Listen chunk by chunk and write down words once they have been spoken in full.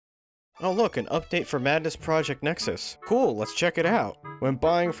Oh look, an update for Madness Project Nexus. Cool, let's check it out. When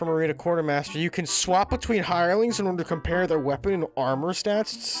buying from Arena Quartermaster, you can swap between hirelings in order to compare their weapon and armor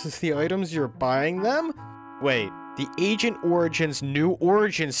stats to the items you're buying them? Wait, the Agent Origin's new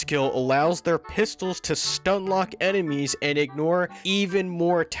Origin skill allows their pistols to stun lock enemies and ignore even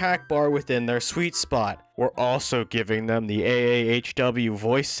more attack bar within their sweet spot. We're also giving them the AAHW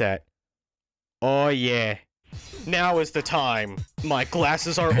voice set. Oh yeah. Now is the time. My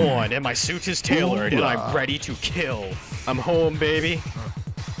glasses are on and my suit is tailored and I'm ready to kill. I'm home, baby.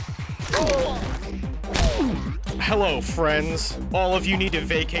 Hello, friends. All of you need to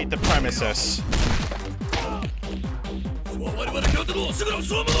vacate the premises.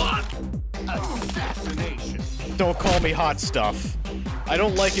 Assassination. Don't call me hot stuff. I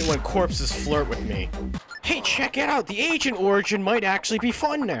don't like it when corpses flirt with me. Hey, check it out! The Agent Origin might actually be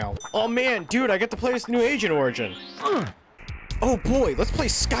fun now! Oh man, dude, I get to play as the new Agent Origin! Oh boy, let's play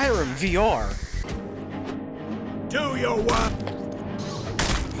Skyrim VR! Do your work!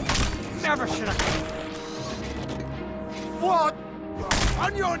 Never should have... What?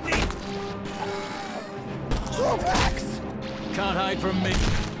 On your knees! Max! Can't hide from me.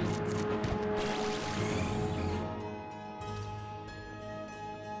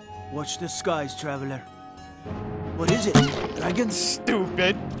 Watch the skies, traveler. What is it? Dragons?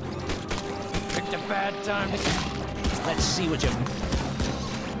 Stupid! Picked a bad time. Let's see what you...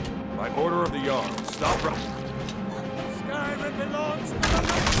 By order of the Jarl, stop running. Skyrim belongs to the...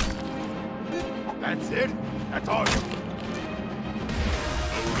 That's it? That's all you...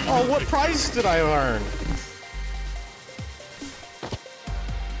 Oh, what prize did I earn?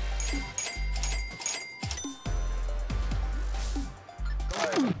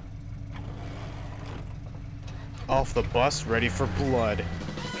 Off the bus, ready for blood.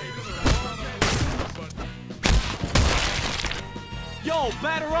 Yo,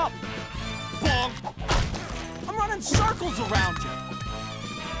 batter up! Bonk! I'm running circles around you!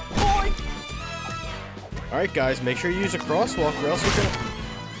 Boy! Alright guys, make sure you use a crosswalk or else you're gonna...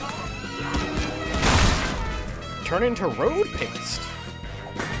 turn into road paste.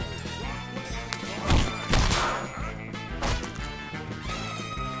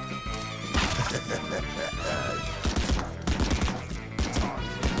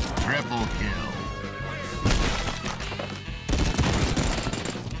 Triple kill.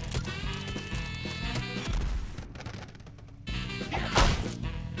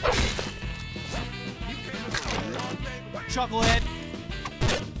 Chucklehead.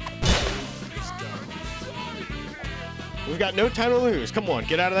 We've got no time to lose. Come on,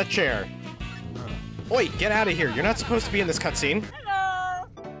 get out of that chair. Oi, get out of here. You're not supposed to be in this cutscene. Hello.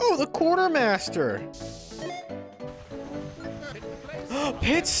 Oh, the Quartermaster.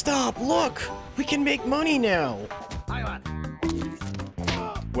 Pit stop, look! We can make money now!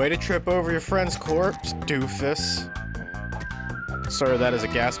 Way to trip over your friend's corpse, doofus. Sir, that is a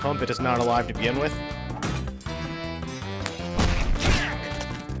gas pump. It is not alive to begin with.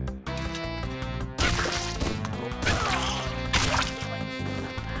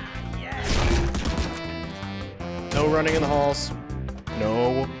 No running in the halls.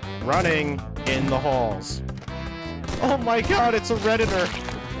 No running in the halls. Oh my god, it's a Redditor!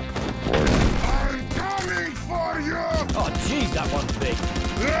 I'm coming for you! Oh jeez, that one's big.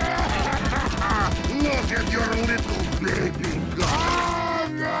 Look at your little baby god!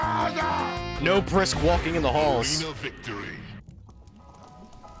 No brisk walking in the halls. Arena victory.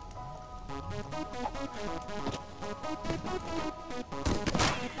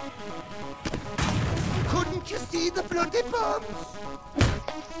 Couldn't you see the bloody bombs?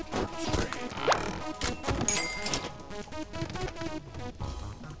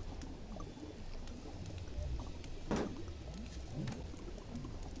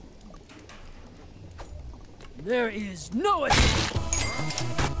 There is no escape.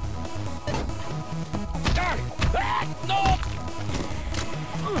 No!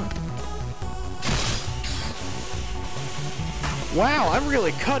 Wow, I'm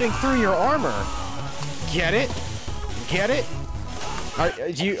really cutting through your armor. Get it? Get it?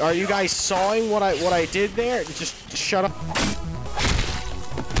 Are you guys sawing what I did there? Just shut up.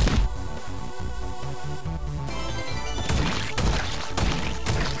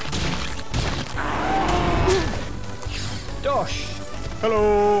 Dosh.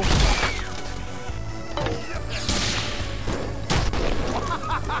 Hello.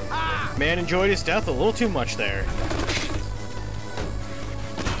 Man enjoyed his death a little too much there.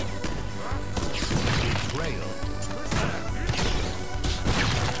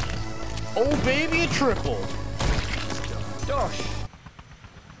 Oh baby, a triple. Dosh.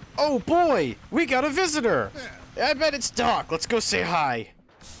 Oh boy, we got a visitor. I bet it's Doc. Let's go say hi.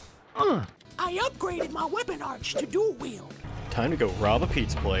 I upgraded my weapon arch to dual wield. Time to go rob a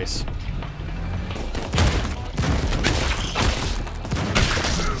pizza place.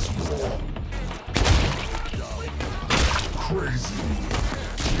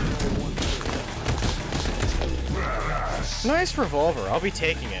 Nice revolver, I'll be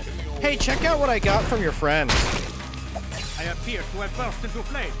taking it. Hey, check out what I got from your friends. I appear to have burst into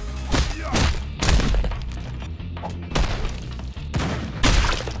flame.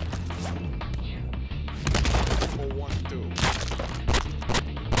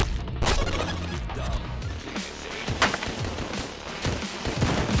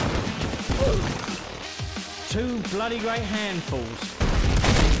 Two bloody great handfuls.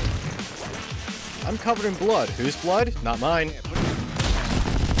 I'm covered in blood. Whose blood? Not mine.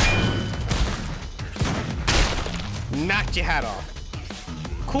 Knocked your hat off.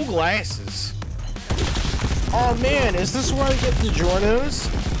 Cool glasses. Oh man, is this where I get the DiGiorno's?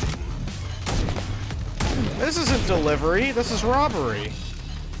 This isn't delivery, this is robbery.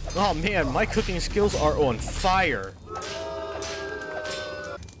 Oh man, my cooking skills are on fire.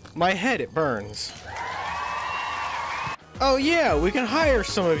 My head, it burns. Oh yeah, we can hire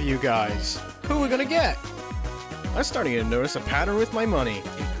some of you guys. Who are we gonna get? I'm starting to notice a pattern with my money.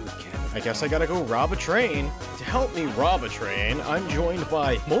 I guess I gotta go rob a train. To help me rob a train, I'm joined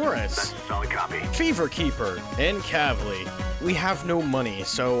by Morris, Solid copy. Fever Keeper, and Cavly. We have no money,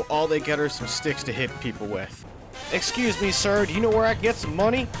 so all they get are some sticks to hit people with. Excuse me, sir, do you know where I can get some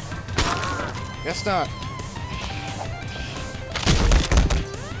money? Guess not.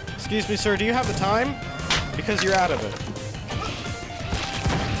 Excuse me, sir, do you have the time? Because you're out of it.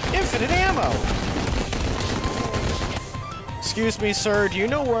 Infinite ammo! Excuse me, sir, do you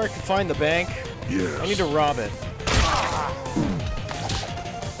know where I can find the bank? Yes. I need to rob it.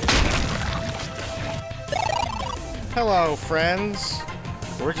 Hello, friends.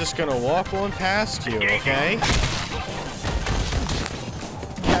 We're just gonna walk on past you, okay?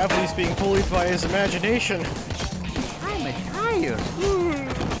 Cavly's being bullied by his imagination. I'm tired.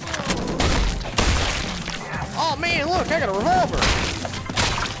 Oh man, look, I got a revolver!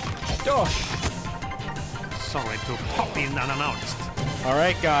 Gosh. Sorry to pop in unannounced.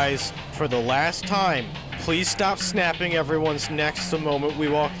 Alright guys, for the last time, please stop snapping everyone's necks the moment we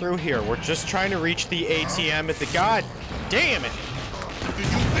walk through here. We're just trying to reach the ATM at the god damn it! Did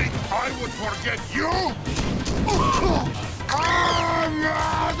you think I would forget you?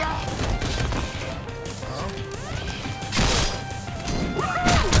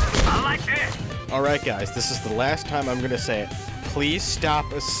 I like this. Alright guys, this is the last time I'm gonna say it. Please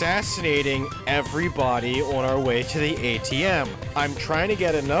stop assassinating everybody on our way to the ATM. I'm trying to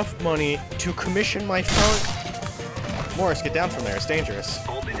get enough money to commission my phone. Morris, get down from there, it's dangerous.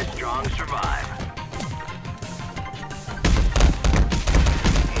 Only the strong survive.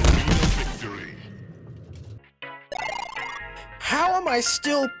 Victory. How am I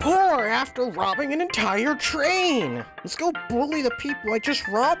still poor after robbing an entire train? Let's go bully the people I just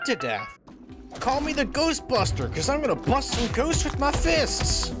robbed to death. Call me the Ghostbuster, because I'm gonna bust some ghosts with my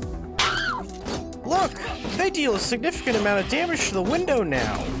fists. Look, they deal a significant amount of damage to the window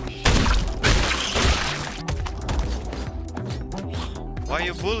now. Why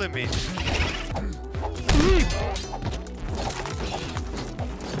you bullying me?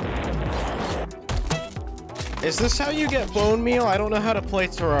 Is this how you get bone meal? I don't know how to play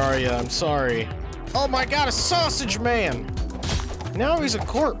Terraria, I'm sorry. Oh my god, a sausage man! Now he's a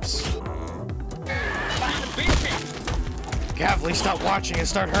corpse. Cavly, stop watching and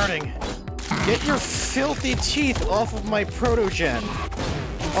start hurting. Get your filthy teeth off of my protogen.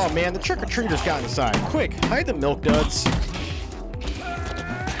 Oh man, the trick-or-treaters got inside. Quick, hide the milk duds.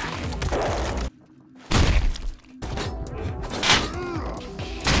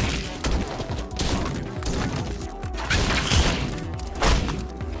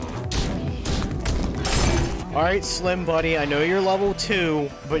 Alright, Slim Buddy, I know you're level 2,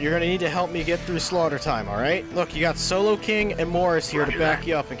 but you're gonna need to help me get through slaughter time, alright? Look, you got Solo King and Morris here to back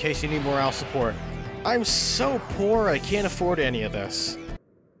you up in case you need morale support. I'm so poor, I can't afford any of this.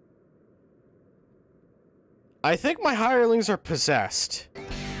 I think my hirelings are possessed.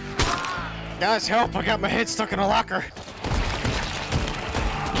 Guys, help, I got my head stuck in a locker.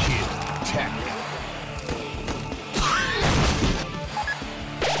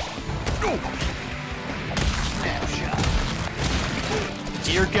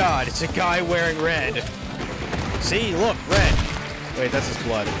 Dear God, it's a guy wearing red. See, look, red. Wait, that's his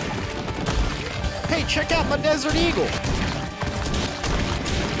blood. Hey, check out my Desert Eagle.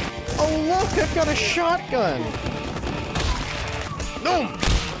 Oh, look, I've got a shotgun. No.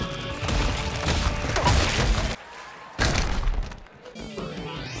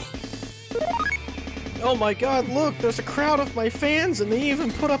 Oh my god, look, there's a crowd of my fans and they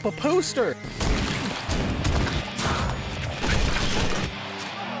even put up a poster!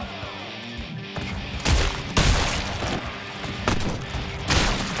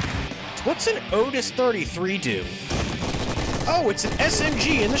 What's an Otis 33 do? Oh, it's an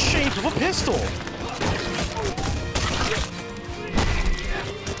SMG in the shape of a pistol!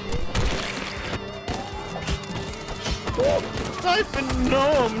 I've been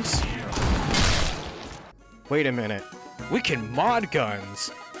gnomes! Wait a minute. We can mod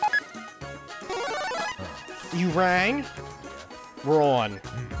guns! You rang? We're on.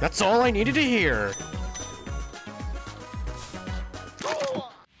 That's all I needed to hear.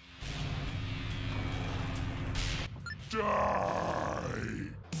 Die!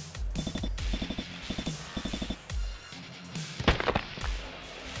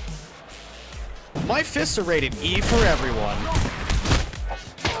 My fists are rated E for everyone.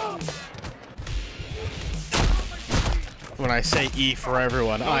 When I say E for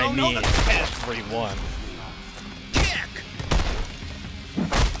everyone, I mean everyone.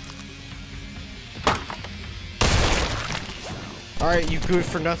 Alright, you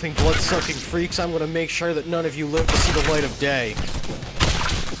good-for-nothing, blood-sucking freaks, I'm gonna make sure that none of you live to see the light of day.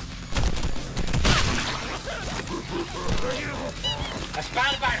 A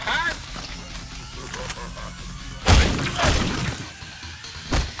spell by her?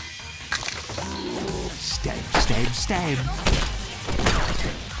 Stab, stab, stab.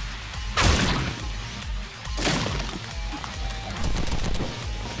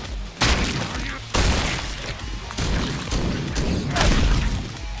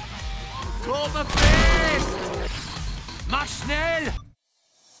 Grobe Fest! Mach schnell!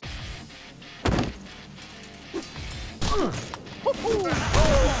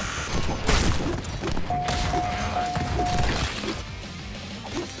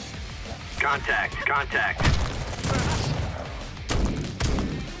 Contact.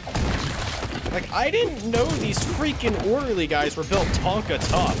 Like, I didn't know these freaking orderly guys were built Tonka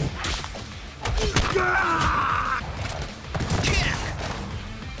tough.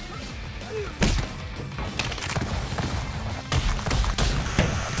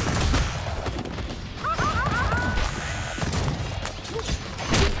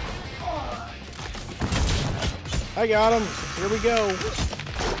 I got him. Here we go.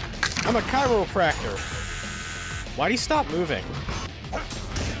 I'm a chiropractor. Why'd he stop moving?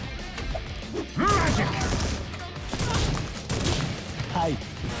 Magic! Hi.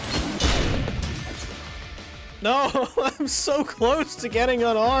 No, I'm so close to getting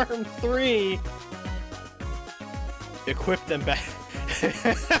Unarmed 3. Equip them back.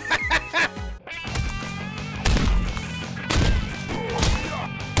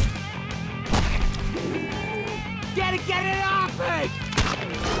 Get it off me!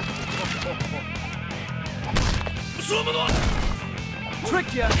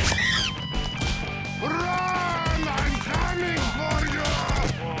 Trick ya! Run! I'm coming for you!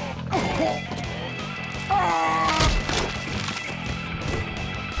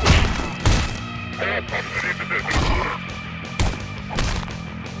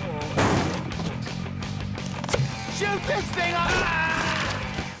 Shoot this thing up!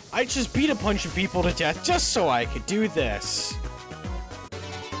 I just beat a bunch of people to death just so I could do this.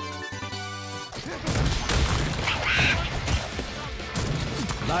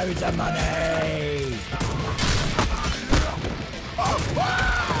 Loads of money!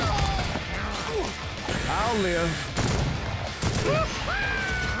 I'll live.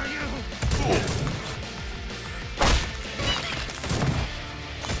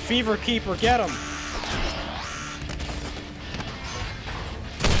 Fever Keeper, get him!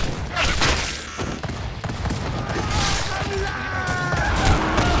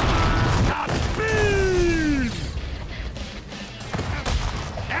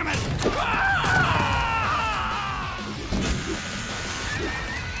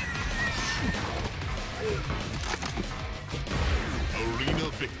 Arena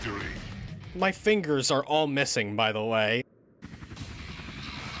victory. My fingers are all missing, by the way.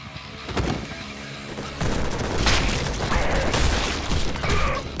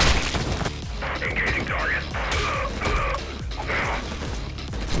 Engaging target.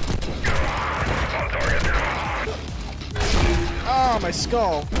 Ah, my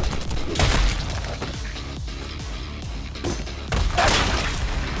skull.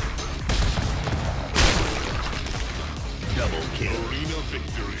 Double kill. Arena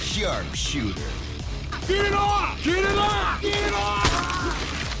victory. Sharpshooter. Get it off! Get it off! Get it off!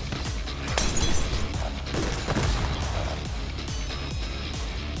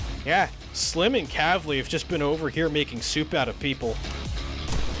 Yeah, Slim and Cavly have just been over here making soup out of people.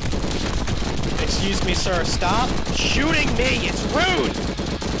 Excuse me, sir. Stop shooting me. It's rude.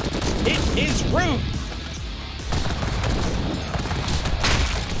 It is rude.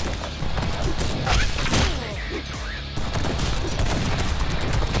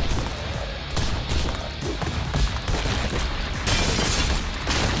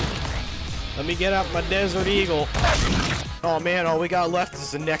 Let me get out my Desert Eagle. Oh man, all we got left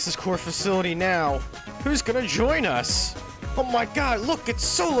is the Nexus core facility now. Who's gonna join us? Oh my god, look, it's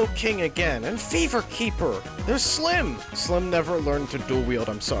Solo King again, and Fever Keeper. There's Slim. Slim never learned to dual wield,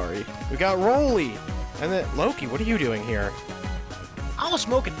 I'm sorry. We got Rolly. And then, Loki, what are you doing here? I was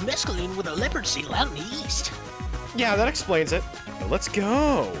smoking mescaline with a leopard seal out in the east. Yeah, that explains it. But let's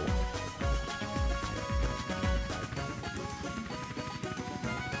go.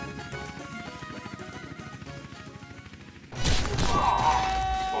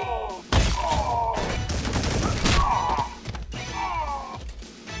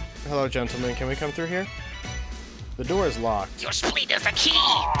 Hello, gentlemen. Can we come through here? The door is locked. Your spleen is the key.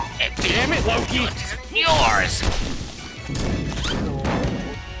 And Damn it, Loki! yours.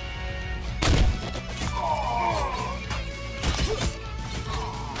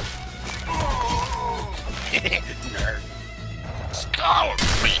 Nerd. Skull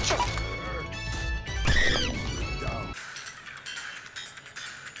reach.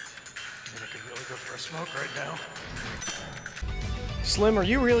 I could really go for a smoke right now. Slim, are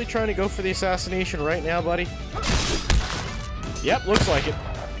you really trying to go for the assassination right now, buddy? Yep, looks like it.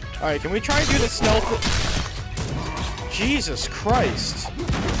 Alright, can we try and do the stealth? Jesus Christ.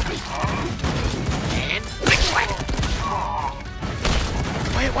 And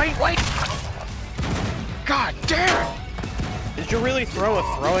wait. God damn it. Did you really throw a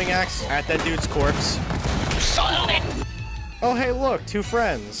throwing axe at that dude's corpse? Silent. Oh, hey, look, two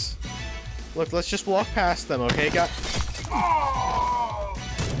friends. Look, let's just walk past them, okay?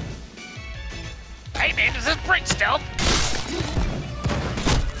 Hey man, does this bring stealth?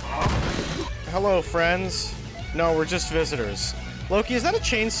 Hello, friends. No, we're just visitors. Loki, is that a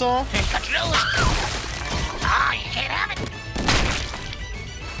chainsaw? And cut your nose. Ah, you can't have it.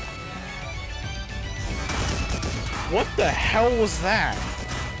 What the hell was that?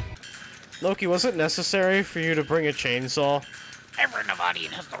 Loki, was it necessary for you to bring a chainsaw? Every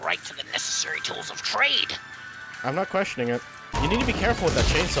Nevadian has the right to the necessary tools of trade. I'm not questioning it. You need to be careful with that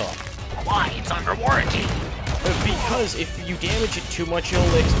chainsaw. Why? It's under warranty. Because if you damage it too much, you'll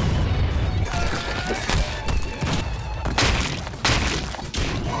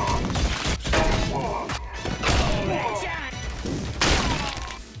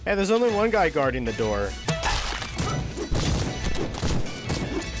Hey, there's only one guy guarding the door.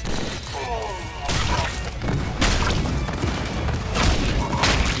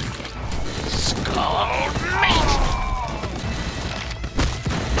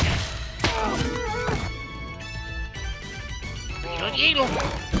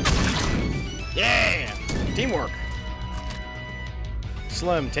 Yeah! Teamwork!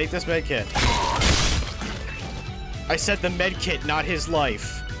 Slim, take this med kit. I said the med kit, not his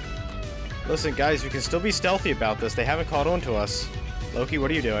life. Listen, guys, we can still be stealthy about this. They haven't caught on to us. Loki,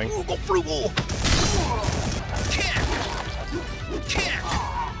 what are you doing? Go through wall.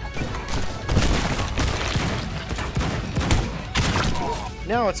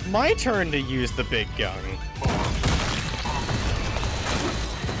 Now it's my turn to use the big gun.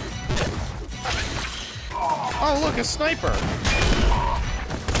 Oh, look, a sniper!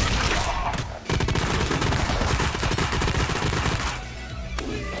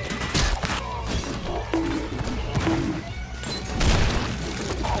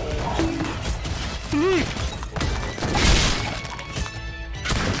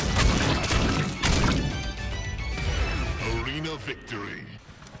 Arena victory.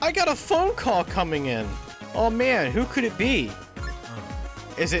 I got a phone call coming in. Oh man, who could it be?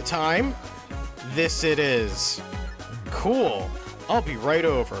 Is it time? This it is. Cool. I'll be right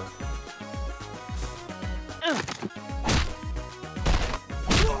over.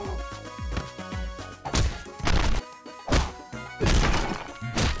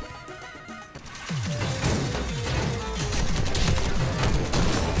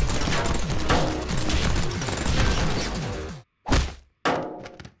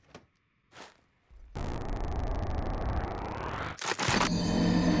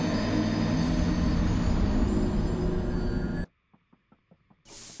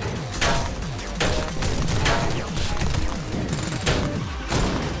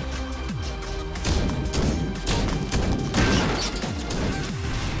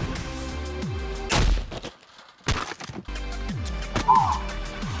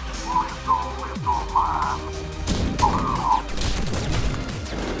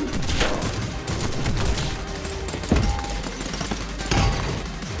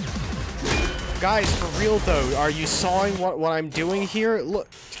 Guys, for real though, are you sawing what I'm doing here? Look.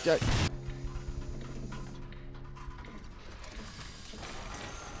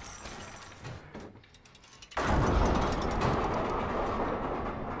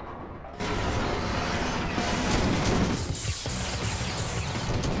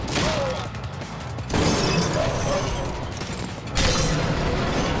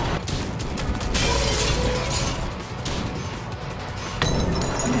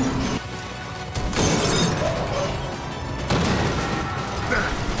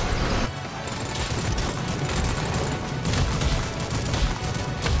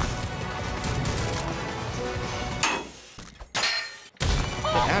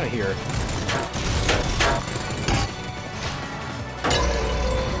 Out of here.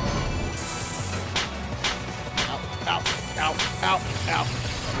 Ow, ow, ow, ow, ow.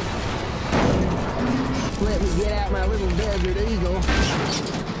 Let me get out my little desert eagle.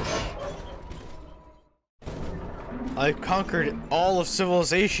 I've conquered all of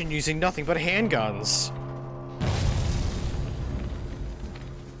civilization using nothing but handguns.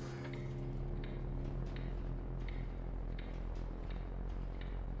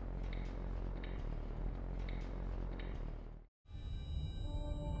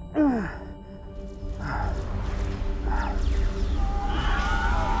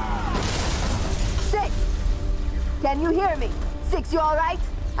 Can you hear me? Six, you alright?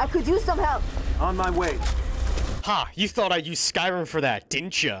 I could use some help. On my way. Ha! You thought I'd use Skyrim for that,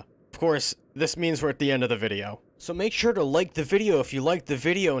 didn't ya? Of course, this means we're at the end of the video. So make sure to like the video if you liked the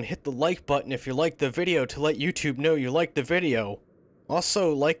video and hit the like button if you liked the video to let YouTube know you liked the video.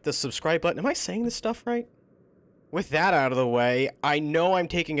 Also, like the subscribe button. Am I saying this stuff right? With that out of the way, I know I'm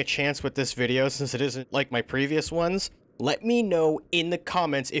taking a chance with this video since it isn't like my previous ones. Let me know in the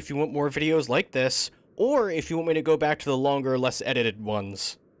comments if you want more videos like this, or if you want me to go back to the longer, less edited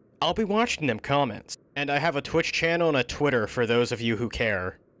ones. I'll be watching them comments. And I have a Twitch channel and a Twitter for those of you who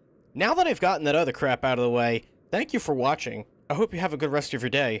care. Now that I've gotten that other crap out of the way, thank you for watching. I hope you have a good rest of your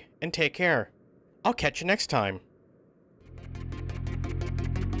day, and take care. I'll catch you next time.